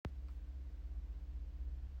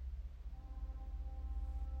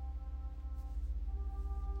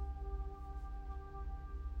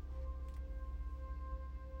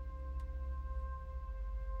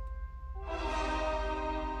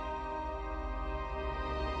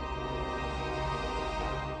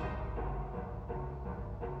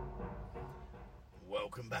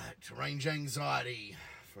back to Range Anxiety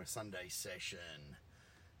for a Sunday session.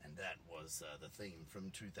 And that was the theme from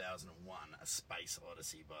 2001, A Space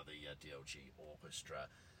Odyssey by the DLG Orchestra.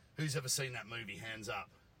 Who's ever seen that movie? Hands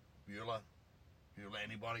up. Bueller? Bueller,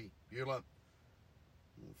 anybody? Bueller?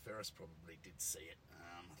 Well, Ferris probably did see it.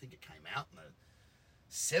 I think it came out in the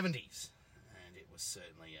 70s. And it was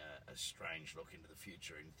certainly a strange look into the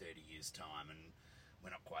future in 30 years' time. And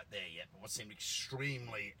we're not quite there yet. But what seemed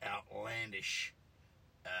extremely outlandish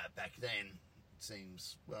back then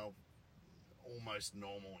seems, well, almost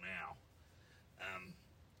normal now.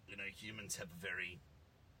 You know, humans have very,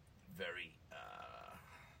 very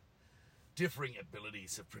differing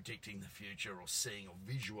abilities of predicting the future or seeing or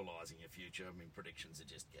visualizing a future. I mean, predictions are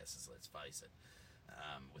just guesses, let's face it,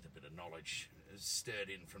 with a bit of knowledge stirred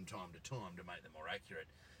in from time to time to make them more accurate.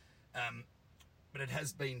 But it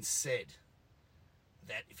has been said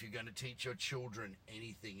that if you're going to teach your children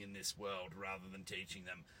anything in this world, rather than teaching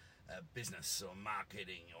them business or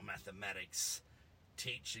marketing or mathematics,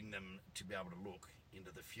 teaching them to be able to look into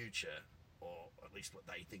the future, or at least what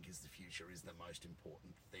they think is the future, is the most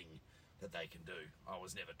important thing that they can do. I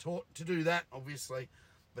was never taught to do that, obviously,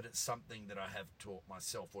 but it's something that I have taught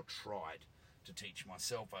myself, or tried to teach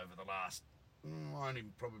myself over the last, only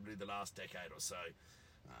probably the last decade or so.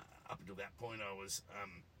 Up until that point, I was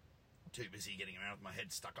too busy getting around with my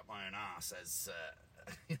head stuck up my own arse, as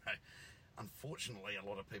you know, unfortunately a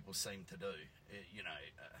lot of people seem to do. You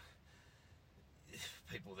know,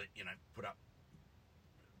 people that, you know, put up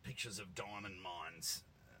pictures of diamond mines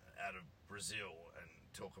out of Brazil and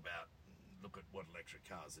talk about, look at what electric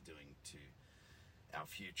cars are doing to our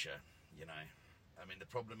future. You know, I mean, the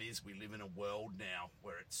problem is we live in a world now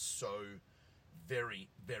where it's so very,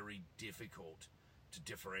 very difficult to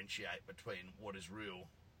differentiate between what is real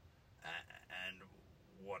and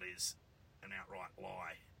what is an outright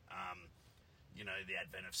lie. You know, the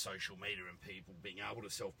advent of social media and people being able to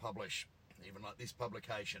self-publish, even like this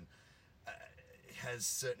publication, has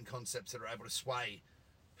certain concepts that are able to sway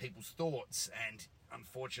people's thoughts, and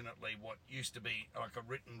unfortunately what used to be like a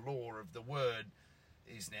written law of the word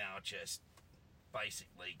is now just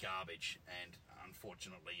basically garbage, and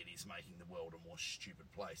unfortunately it is making the world a more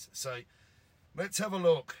stupid place. So let's have a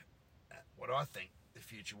look at what I think the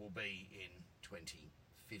future will be in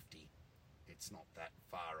 2050. It's not that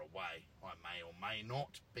far away. I may or may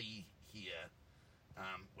not be here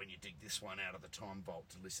when you dig this one out of the time vault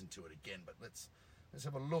to listen to it again. But let's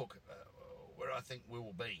have a look where I think we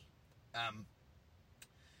will be.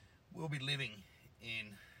 We'll be living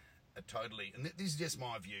in a totally, and this is just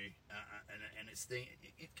my view, and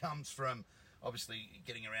it comes from obviously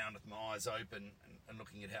getting around with my eyes open and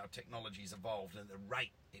looking at how technology's evolved and the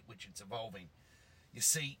rate at which it's evolving. You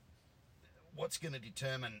see, what's going to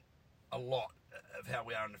determine a lot of how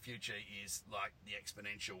we are in the future is like the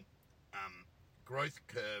exponential growth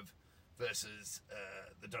curve versus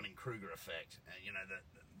the Dunning-Kruger effect. You know,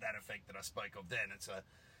 that effect that I spoke of then.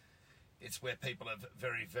 It's where people have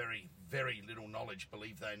very, very, very little knowledge,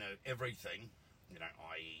 believe they know everything. You know,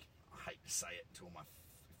 i.e., I hate to say it to all my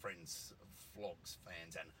friends, flogs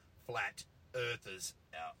fans and flat earthers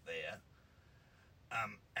out there.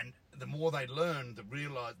 And the more they learn,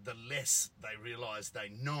 the less they realise they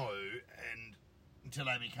know, and until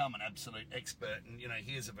they become an absolute expert. And, you know,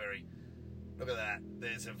 here's a very, look at that,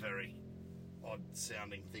 there's a very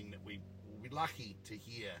odd-sounding thing that we will be lucky to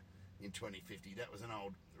hear in 2050. That was an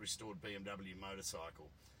old restored BMW motorcycle.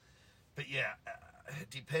 But yeah, it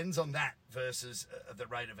depends on that versus the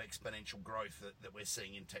rate of exponential growth that we're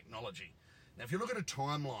seeing in technology. Now, if you look at a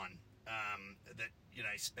timeline that, you know,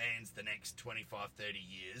 spans the next 25, 30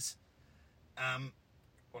 years,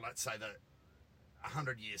 well, let's say the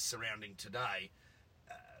 100 years surrounding today,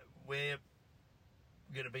 we're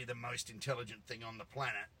going to be the most intelligent thing on the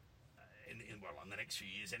planet, in the next few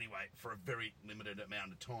years anyway, for a very limited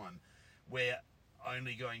amount of time. We're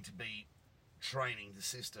only going to be training the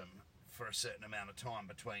system for a certain amount of time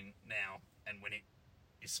between now and when it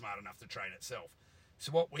is smart enough to train itself.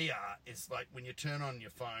 So what we are is like when you turn on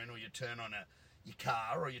your phone, or you turn on your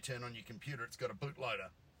car, or you turn on your computer, it's got a bootloader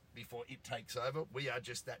before it takes over. We are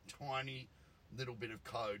just that tiny little bit of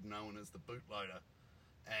code known as the bootloader,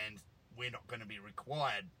 and we're not going to be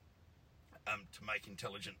required to make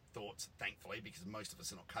intelligent thoughts, thankfully, because most of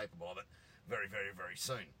us are not capable of it, very, very, very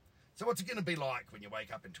soon. So what's it going to be like when you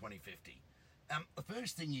wake up in 2050? The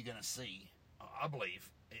first thing you're going to see, I believe,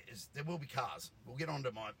 is there will be cars. We'll get onto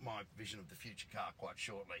my vision of the future car quite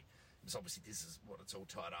shortly, because obviously this is what it's all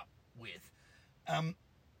tied up with.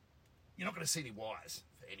 You're not going to see any wires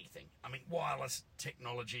for anything. I mean, wireless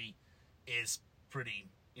technology is pretty,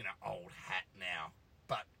 you know, old hat now,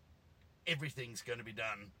 but everything's going to be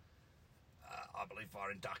done, I believe,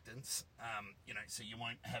 via inductance. So you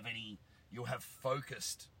won't have any. You'll have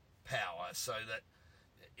focused power, so that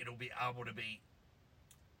it'll be able to be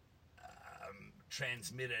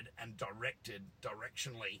transmitted and directed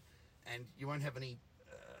directionally, and you won't have any,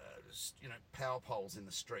 power poles in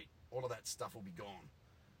the street. All of that stuff will be gone.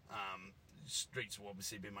 Streets will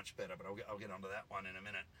obviously be much better, but I'll get onto that one in a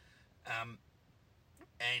minute.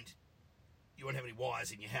 And you won't have any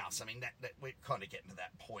wires in your house. I mean, that we're kind of getting to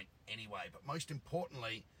that point anyway. But most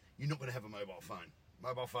importantly, you're not going to have a mobile phone.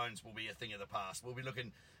 Mobile phones will be a thing of the past. We'll be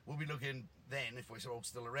looking then, if we're all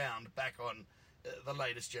still around, back on the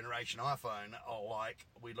latest generation iPhone, like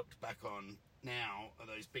we looked back on now,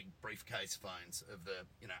 those big briefcase phones of the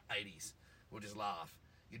 80s. We'll just laugh.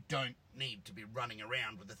 You don't need to be running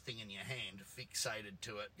around with the thing in your hand, fixated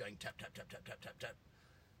to it, going tap, tap, tap, tap, tap, tap, tap.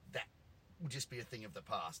 That will just be a thing of the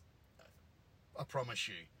past. I promise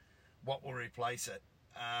you. What will replace it?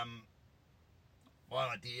 My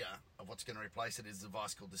idea of what's going to replace it is a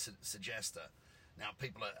device called the Suggester. Now,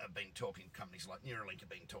 people have been talking, companies like Neuralink have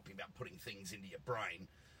been talking about putting things into your brain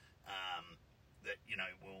that,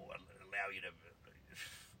 will allow you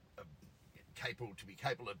to be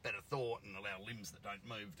capable of better thought and allow limbs that don't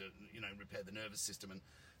move to, repair the nervous system and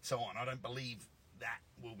so on. I don't believe that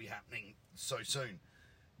will be happening so soon.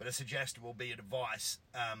 But a Suggester will be a device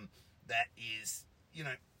that is,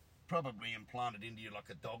 probably implanted into you like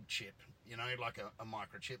a dog chip, like a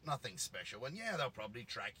microchip, nothing special. And yeah, they'll probably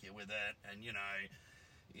track you with it, and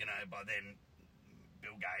by then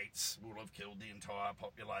Bill Gates will have killed the entire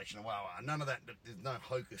population. Wow, none of that. There's no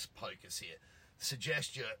hocus pocus here. The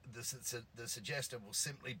Suggester will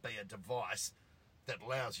simply be a device that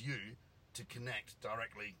allows you to connect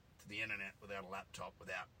directly to the internet without a laptop,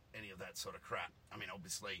 without any of that sort of crap. I mean,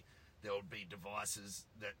 obviously there will be devices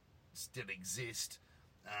that still exist,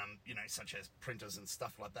 such as printers and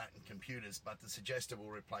stuff like that and computers, but the Suggester will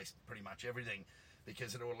replace pretty much everything,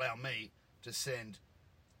 because it will allow me to send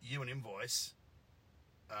you an invoice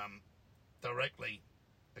directly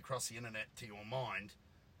across the internet to your mind,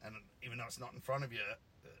 and even though it's not in front of you,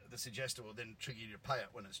 the Suggester will then trigger you to pay it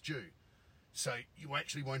when it's due. So you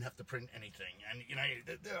actually won't have to print anything, and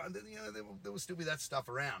there will still be that stuff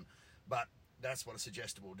around, but that's what a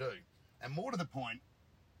Suggester will do. And more to the point,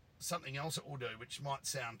 something else it will do, which might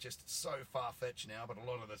sound just so far-fetched now, but a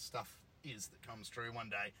lot of the stuff that comes through one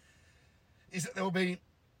day, is that there will be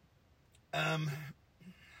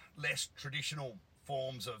less traditional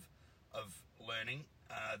forms of learning.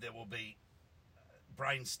 There will be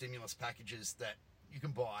brain stimulus packages that you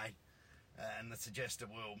can buy, and the Suggester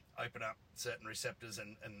will open up certain receptors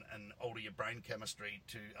and alter your brain chemistry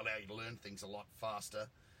to allow you to learn things a lot faster.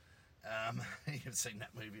 You've seen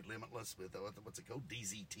that movie Limitless with, what's it called,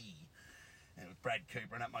 DZT, and with Brad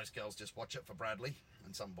Cooper, and most girls just watch it for Bradley,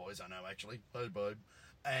 and some boys I know actually, hey babe.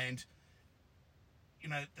 And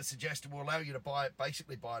the Suggester will allow you to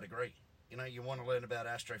basically buy a degree. You want to learn about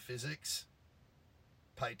astrophysics,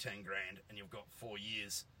 pay 10 grand, and you've got 4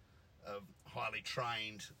 years of highly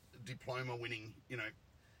trained, diploma-winning,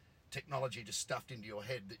 technology just stuffed into your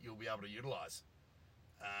head that you'll be able to utilise.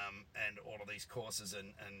 And all of these courses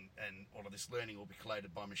and all of this learning will be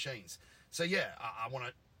collated by machines. So yeah, I want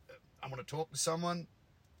to talk to someone,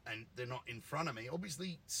 and they're not in front of me.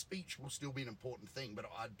 Obviously, speech will still be an important thing, but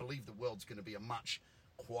I believe the world's going to be a much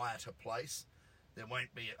quieter place. There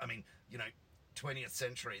won't be, 20th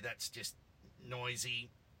century, that's just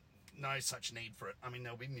noisy, no such need for it. I mean,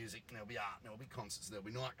 there'll be music, there'll be art, there'll be concerts, there'll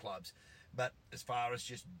be nightclubs, but as far as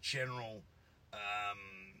just general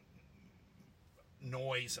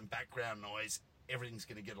noise and background noise, everything's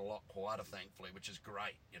going to get a lot quieter, thankfully, which is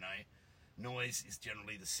great. Noise is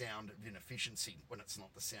generally the sound of inefficiency when it's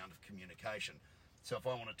not the sound of communication. So if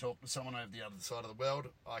I want to talk to someone over the other side of the world,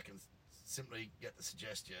 I can simply get the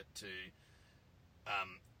Suggester to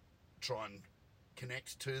try and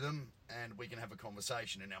connect to them, and we can have a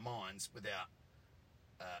conversation in our minds without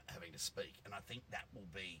having to speak. And I think that will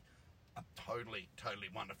be a totally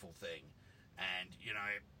wonderful thing. And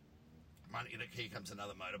here comes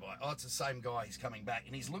another motorbike. Oh, it's the same guy. He's coming back,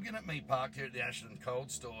 and he's looking at me parked here at the Ashton Cold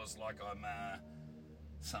Stores like I'm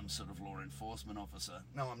some sort of law enforcement officer.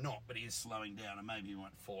 No, I'm not, but he is slowing down, and maybe he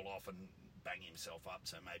won't fall off and bang himself up,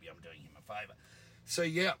 so maybe I'm doing him a favour. So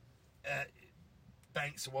yeah,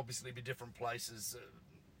 banks will obviously be different places.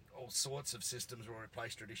 All sorts of systems will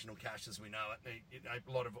replace traditional cash as we know it.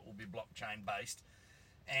 A lot of it will be blockchain based,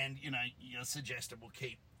 and your Suggester will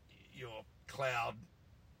keep your cloud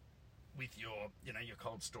with your your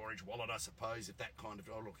cold storage wallet, I suppose, if that kind of.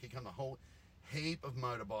 Oh look, here come a whole heap of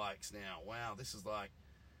motorbikes now. Wow, this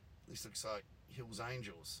looks like Hills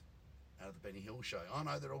Angels. out of the Benny Hill show. Oh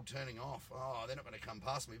no, they're all turning off. Oh, they're not going to come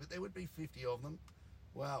past me, but there would be 50 of them.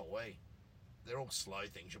 Wow, they're all slow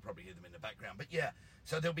things. You'll probably hear them in the background. But yeah,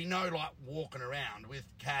 so there'll be no like walking around with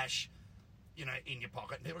cash, you know, in your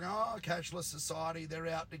pocket. And people go, oh, cashless society, they're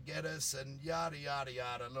out to get us and yada, yada,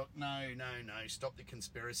 yada. Look, no, stop the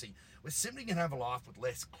conspiracy. We're simply going to have a life with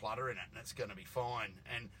less clutter in it, and it's going to be fine.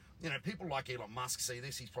 And, you know, people like Elon Musk see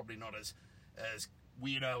this. He's probably not as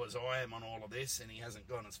weirdo as I am on all of this, and he hasn't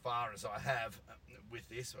gone as far as I have with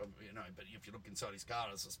this, you know, but if you look inside his car,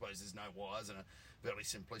 I suppose there's no wires and a fairly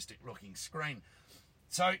simplistic looking screen.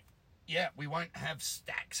 So, yeah, we won't have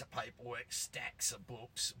stacks of paperwork, stacks of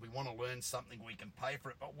books. We want to learn something, we can pay for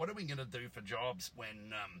it, but what are we going to do for jobs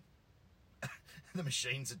when the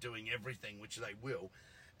machines are doing everything, which they will?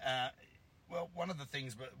 Well, one of the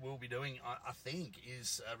things that we'll be doing, I think,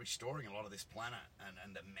 is restoring a lot of this planet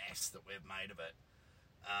and the mess that we've made of it.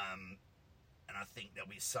 And I think there'll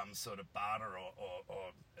be some sort of barter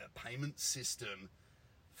or a payment system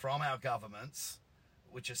from our governments,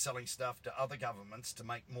 which are selling stuff to other governments to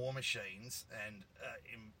make more machines and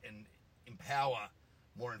empower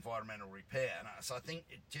more environmental repair. And so I think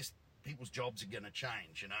people's jobs are going to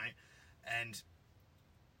change, you know, and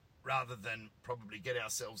rather than probably get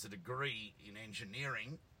ourselves a degree in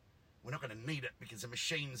engineering, we're not going to need it because the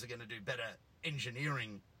machines are going to do better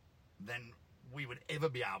engineering than we would ever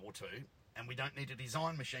be able to, and we don't need to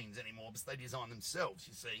design machines anymore because they design themselves,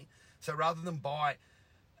 you see. So rather than buy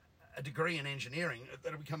a degree in engineering,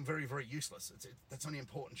 that'll become very, very useless. That's only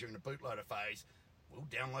important during the bootloader phase. We'll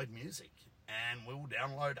download music, and we'll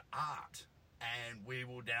download art, and we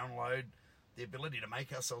will download the ability to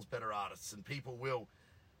make ourselves better artists, and people will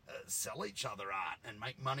sell each other art and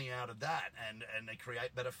make money out of that, and they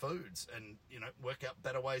create better foods and, you know, work out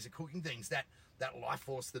better ways of cooking things. That life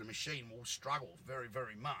force that a machine will struggle very,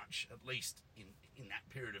 very much, at least in that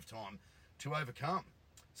period of time, to overcome.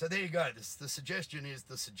 So there you go. The suggestion is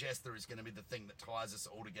the suggester is going to be the thing that ties us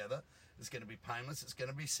all together. It's going to be painless. It's going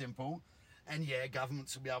to be simple. And yeah,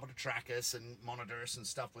 governments will be able to track us and monitor us and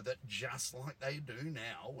stuff with it, just like they do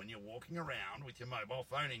now when you're walking around with your mobile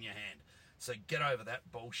phone in your hand. So get over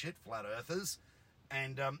that bullshit, flat earthers.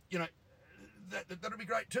 And, you know, that'll be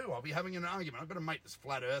great too. I'll be having an argument. I've got a mate that's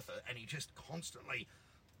flat earther, and he just constantly,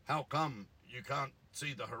 how come you can't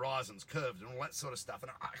see the horizons curved and all that sort of stuff?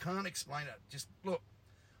 And I can't explain it. Just look,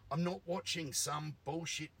 I'm not watching some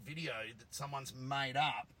bullshit video that someone's made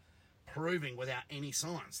up proving without any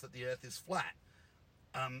science that the earth is flat.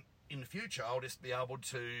 In the future, I'll just be able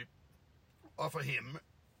to offer him,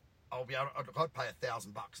 I'd pay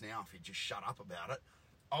 $1,000 now if he'd just shut up about it.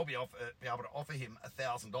 I'll be able to offer him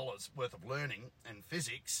 $1,000 worth of learning and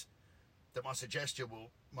physics that my suggester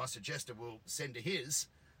will send to his,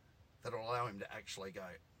 that'll allow him to actually go,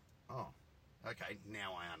 oh, okay,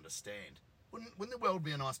 now I understand. Wouldn't the world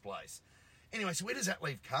be a nice place? Anyway, so where does that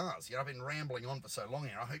leave cars? You know, I've been rambling on for so long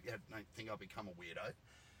here. I hope you don't think I've become a weirdo.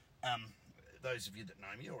 Those of you that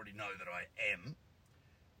know me already know that I am.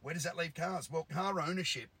 Where does that leave cars? Well, car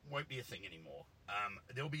ownership won't be a thing anymore.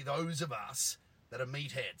 There'll be those of us that are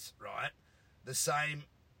meatheads, right? The same,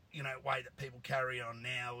 you know, way that people carry on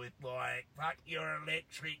now with like, fuck your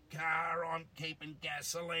electric car, I'm keeping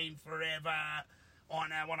gasoline forever, I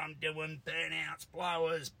know what I'm doing, burnouts,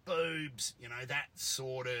 blowers, boobs, you know, that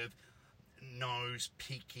sort of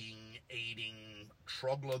nose-picking, eating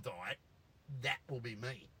troglodyte. That will be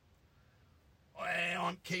me.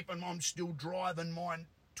 I'm still driving my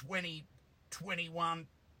 2021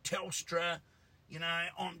 Telstra. You know,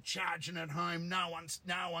 I'm charging at home. No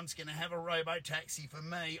one's going to have a robo-taxi for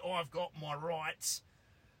me. I've got my rights.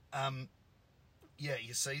 Yeah,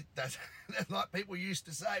 you see, that's like people used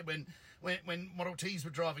to say when Model Ts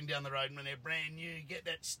were driving down the road and when they're brand new, get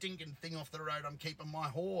that stinking thing off the road, I'm keeping my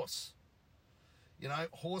horse. You know,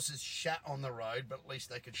 horses shat on the road, but at least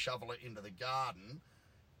they could shovel it into the garden.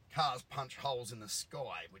 Cars punch holes in the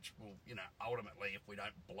sky, which will, you know, ultimately, if we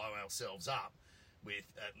don't blow ourselves up with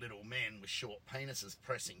little men with short penises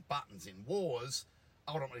pressing buttons in wars,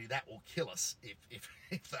 ultimately that will kill us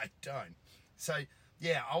if they don't. So,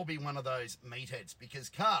 yeah, I'll be one of those meatheads because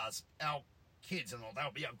cars, our kids, and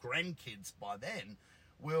they'll be our grandkids by then,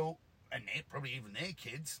 will, and probably even their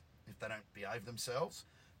kids, if they don't behave themselves,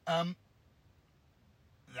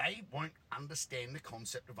 they won't understand the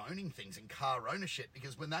concept of owning things and car ownership,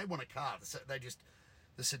 because when they want a car,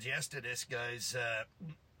 the suggester desk goes,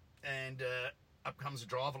 and up comes a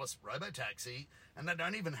driverless robo-taxi, and they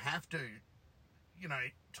don't even have to, you know,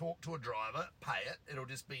 talk to a driver, pay it. It'll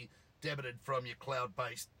just be debited from your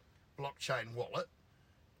cloud-based blockchain wallet.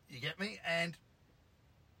 You get me? And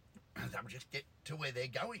they'll just get to where they're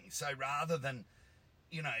going. So rather than,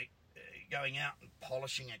 you know, going out and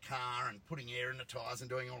polishing a car and putting air in the tyres and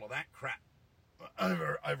doing all of that crap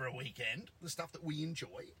over a weekend, the stuff that we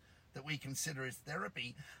enjoy, that we consider as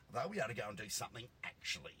therapy, though we ought to go and do something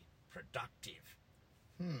actually productive.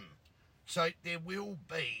 So there will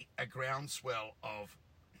be a groundswell of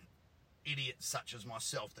idiots such as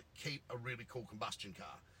myself that keep a really cool combustion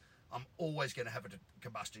car. I'm always going to have a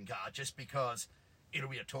combustion car just because it'll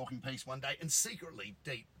be a talking piece one day, and secretly,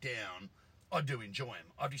 deep down, I do enjoy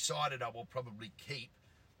them. I've decided I will probably keep,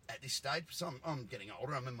 at this stage, so I'm getting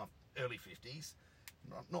older, I'm in my early 50s,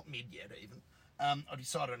 not mid yet even, I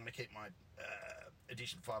decided I'm going to keep my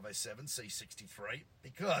Edition 507 C63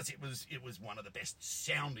 because it was one of the best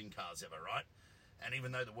sounding cars ever, right? And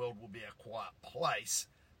even though the world will be a quiet place,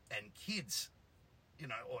 and kids, you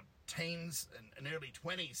know, or teens and early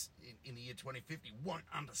 20s in the year 2050 won't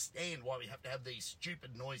understand why we have to have these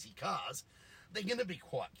stupid, noisy cars, they're going to be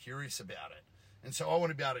quite curious about it. And so I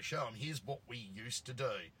want to be able to show them, here's what we used to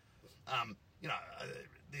do. You know,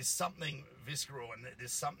 there's something visceral and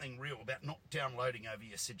there's something real about not downloading over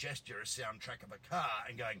your Suggester a soundtrack of a car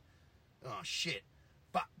and going, oh, shit.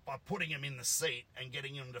 But by putting them in the seat and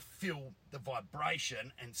getting them to feel the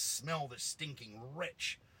vibration and smell the stinking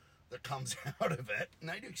wretch that comes out of it, and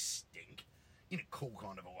they do stink in a cool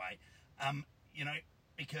kind of a way, you know,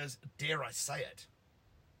 because dare I say it,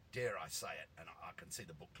 and I can see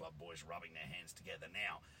the book club boys rubbing their hands together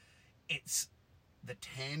now, it's the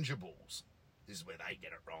tangibles, this is where they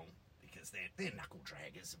get it wrong, because they're knuckle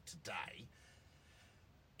draggers of today.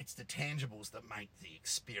 It's the tangibles that make the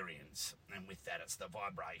experience, and with that it's the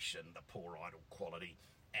vibration, the poor idle quality,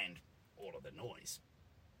 and all of the noise.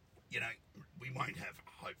 You know, we won't have,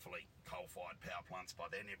 hopefully, coal-fired power plants by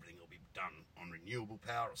then. Everything will be done on renewable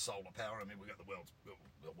power or solar power. I mean, we've got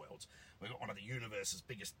we've got one of the universe's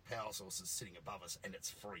biggest power sources sitting above us, and it's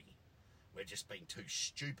free. We've just been too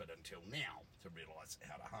stupid until now to realise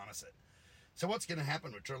how to harness it. So what's going to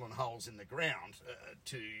happen with drilling holes in the ground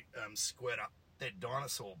to squirt up dead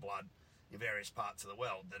dinosaur blood in various parts of the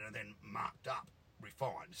world that are then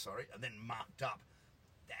refined, and then marked up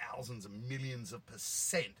thousands of millions of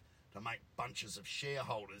percent to make bunches of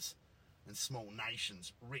shareholders and small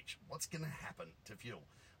nations rich? What's going to happen to fuel?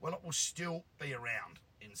 Well, it will still be around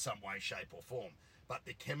in some way, shape or form, but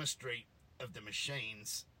the chemistry of the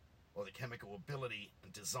machines, or the chemical ability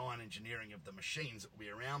and design engineering of the machines that will be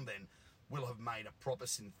around then, will have made a proper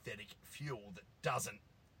synthetic fuel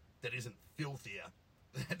that isn't filthier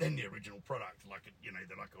than the original product, like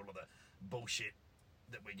all of the bullshit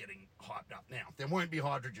that we're getting hyped up now. There won't be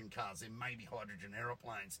hydrogen cars, there may be hydrogen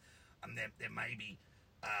aeroplanes, and there may be,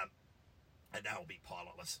 and they'll be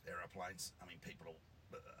pilotless aeroplanes. I mean, people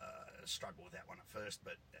will struggle with that one at first,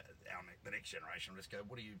 but the next generation will just go,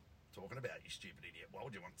 what are you talking about, you stupid idiot? Why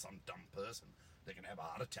would you want some dumb person that can have a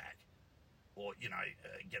heart attack? Or, you know,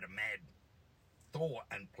 get a mad thought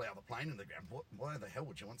and plough the plane in the ground? Why the hell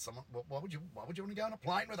would you want someone, why would you want to go on a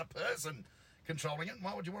plane with a person controlling it? And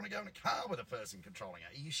why would you want to go in a car with a person controlling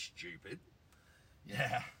it? Are you stupid?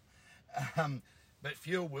 Yeah. But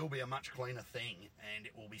fuel will be a much cleaner thing, and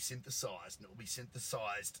it will be synthesised. And it will be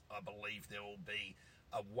synthesised, I believe there will be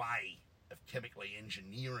a way of chemically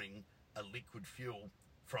engineering a liquid fuel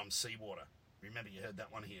from seawater. Remember, you heard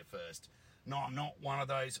that one here first. No, I'm not one of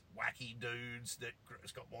those wacky dudes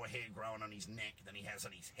that's got more hair growing on his neck than he has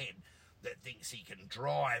on his head that thinks he can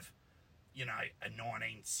drive, you know, a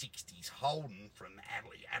 1960s Holden from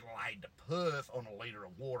Adelaide to Perth on a litre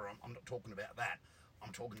of water. I'm not talking about that.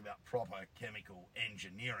 I'm talking about proper chemical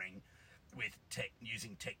engineering with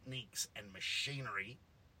using techniques and machinery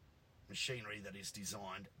that is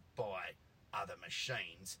designed by other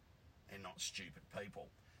machines and not stupid people.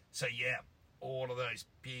 So yeah, all of those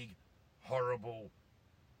big, horrible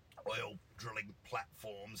oil drilling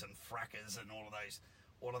platforms and frackers and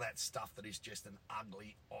all of that stuff that is just an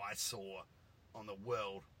ugly eyesore on the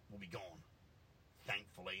world will be gone,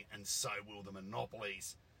 thankfully, and so will the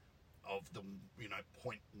monopolies of the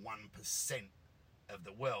 0.1% of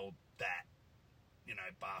the world that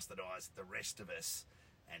bastardize the rest of us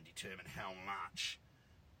and determine how much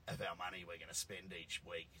of our money we're going to spend each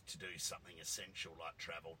week to do something essential like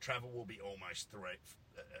travel. Travel will be almost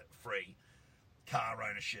free. Car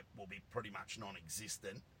ownership will be pretty much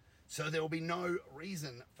non-existent. So there will be no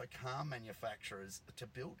reason for car manufacturers to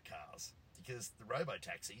build cars, because the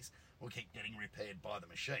robo-taxis will keep getting repaired by the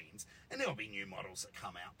machines, and there will be new models that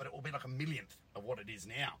come out, but it will be like a millionth of what it is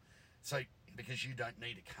now. So because you don't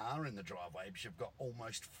need a car in the driveway, because you've got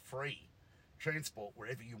almost free transport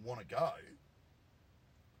wherever you want to go,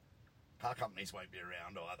 car companies won't be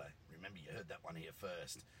around either. Remember, you heard that one here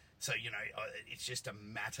first. So, it's just a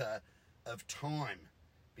matter of time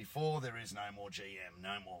before there is no more GM,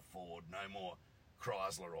 no more Ford, no more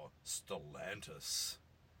Chrysler or Stellantis,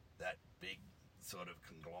 that big sort of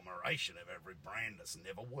conglomeration of every brand that's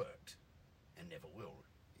never worked and never will.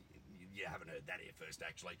 You haven't heard that here first,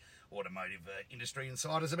 actually. Automotive industry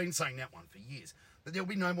insiders have been saying that one for years. But there'll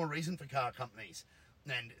be no more reason for car companies.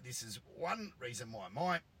 And this is one reason why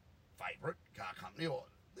my favourite car company, or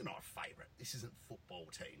they're not a favourite, this isn't football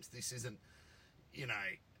teams, this isn't, you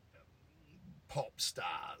know, pop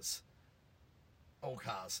stars. All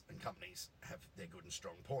cars and companies have their good and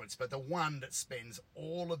strong points, but the one that spends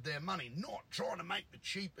all of their money not trying to make the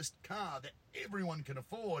cheapest car that everyone can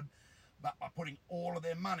afford, but by putting all of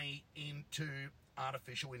their money into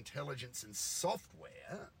artificial intelligence and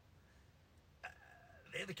software,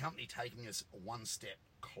 they're the company taking us one step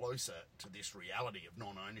closer to this reality of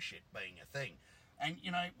non-ownership being a thing. And,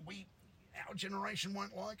 you know, our generation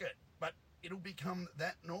won't like it, but it'll become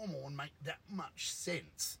that normal and make that much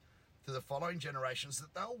sense to the following generations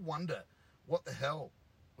that they'll wonder what the hell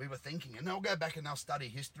we were thinking. And they'll go back and they'll study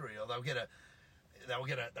history, or they'll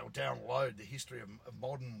download the history of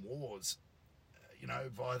modern wars, you know,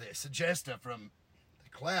 via their suggester from the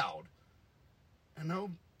cloud, and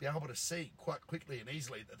they'll be able to see quite quickly and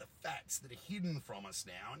easily that the facts that are hidden from us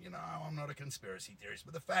now, and, you know, I'm not a conspiracy theorist,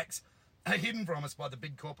 but the facts are hidden from us by the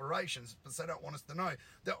big corporations, because they don't want us to know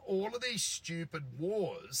that all of these stupid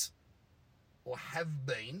wars, or have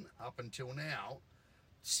been up until now,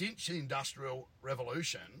 since the Industrial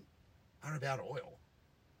Revolution, are about oil.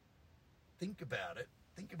 Think about it.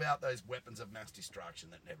 Think about those weapons of mass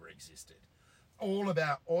destruction that never existed. All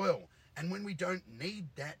about oil. And when we don't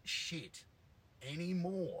need that shit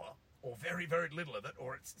anymore, or very, very little of it,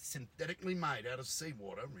 or it's synthetically made out of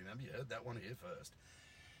seawater, remember, you heard that one here first,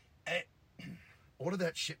 all of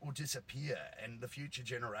that shit will disappear, and the future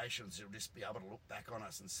generations will just be able to look back on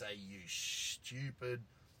us and say, you stupid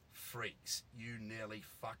freaks, you nearly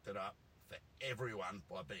fucked it up for everyone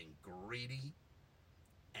by being greedy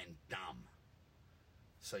and dumb.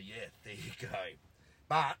 So yeah, there you go.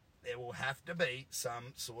 But there will have to be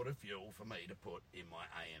some sort of fuel for me to put in my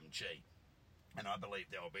AMG. And I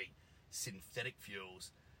believe there will be synthetic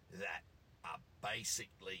fuels that are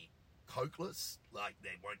basically cokeless, like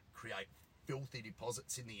they won't create filthy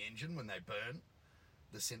deposits in the engine when they burn.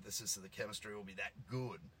 The synthesis of the chemistry will be that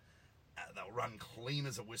good. They'll run clean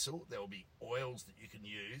as a whistle. There will be oils that you can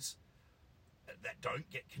use that don't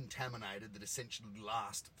get contaminated, that essentially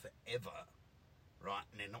last forever, right?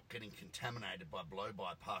 And they're not getting contaminated by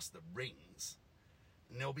blow-by past the rings.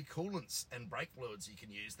 And there'll be coolants and brake fluids you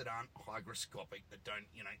can use that aren't hygroscopic, that don't,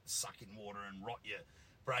 you know, suck in water and rot your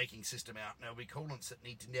braking system out. And there'll be coolants that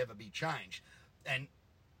need to never be changed. And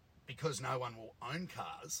because no one will own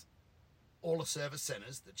cars, all the service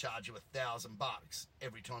centres that charge you $1,000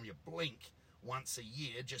 every time you blink once a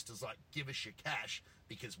year, just as like, give us your cash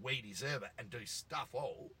because we deserve it and do stuff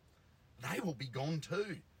all, they will be gone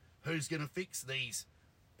too. Who's going to fix these?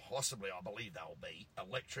 Possibly, I believe they'll be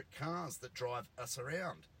electric cars that drive us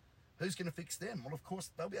around. Who's going to fix them? Well, of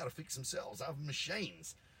course, they'll be able to fix themselves. They have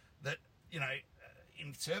machines that, you know,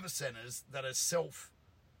 in service centres that are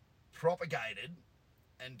self-propagated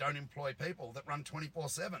and don't employ people, that run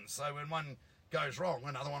 24/7. So when one goes wrong,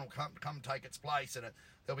 another one will come take its place, and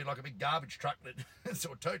there'll be like a big garbage truck that,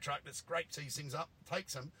 or tow truck that scrapes these things up,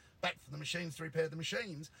 takes them back for the machines to repair the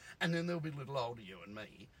machines, and then there'll be little old you and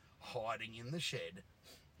me hiding in the shed,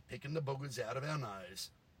 picking the boogers out of our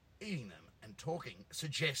nose, eating them, and talking,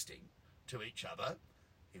 suggesting to each other,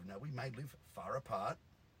 even though we may live far apart,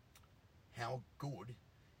 how good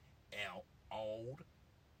our old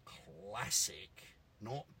classic,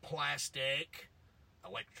 not plastic,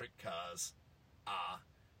 electric cars are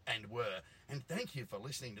and were. And thank you for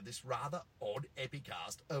listening to this rather odd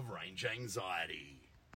epicast of Range Anxiety.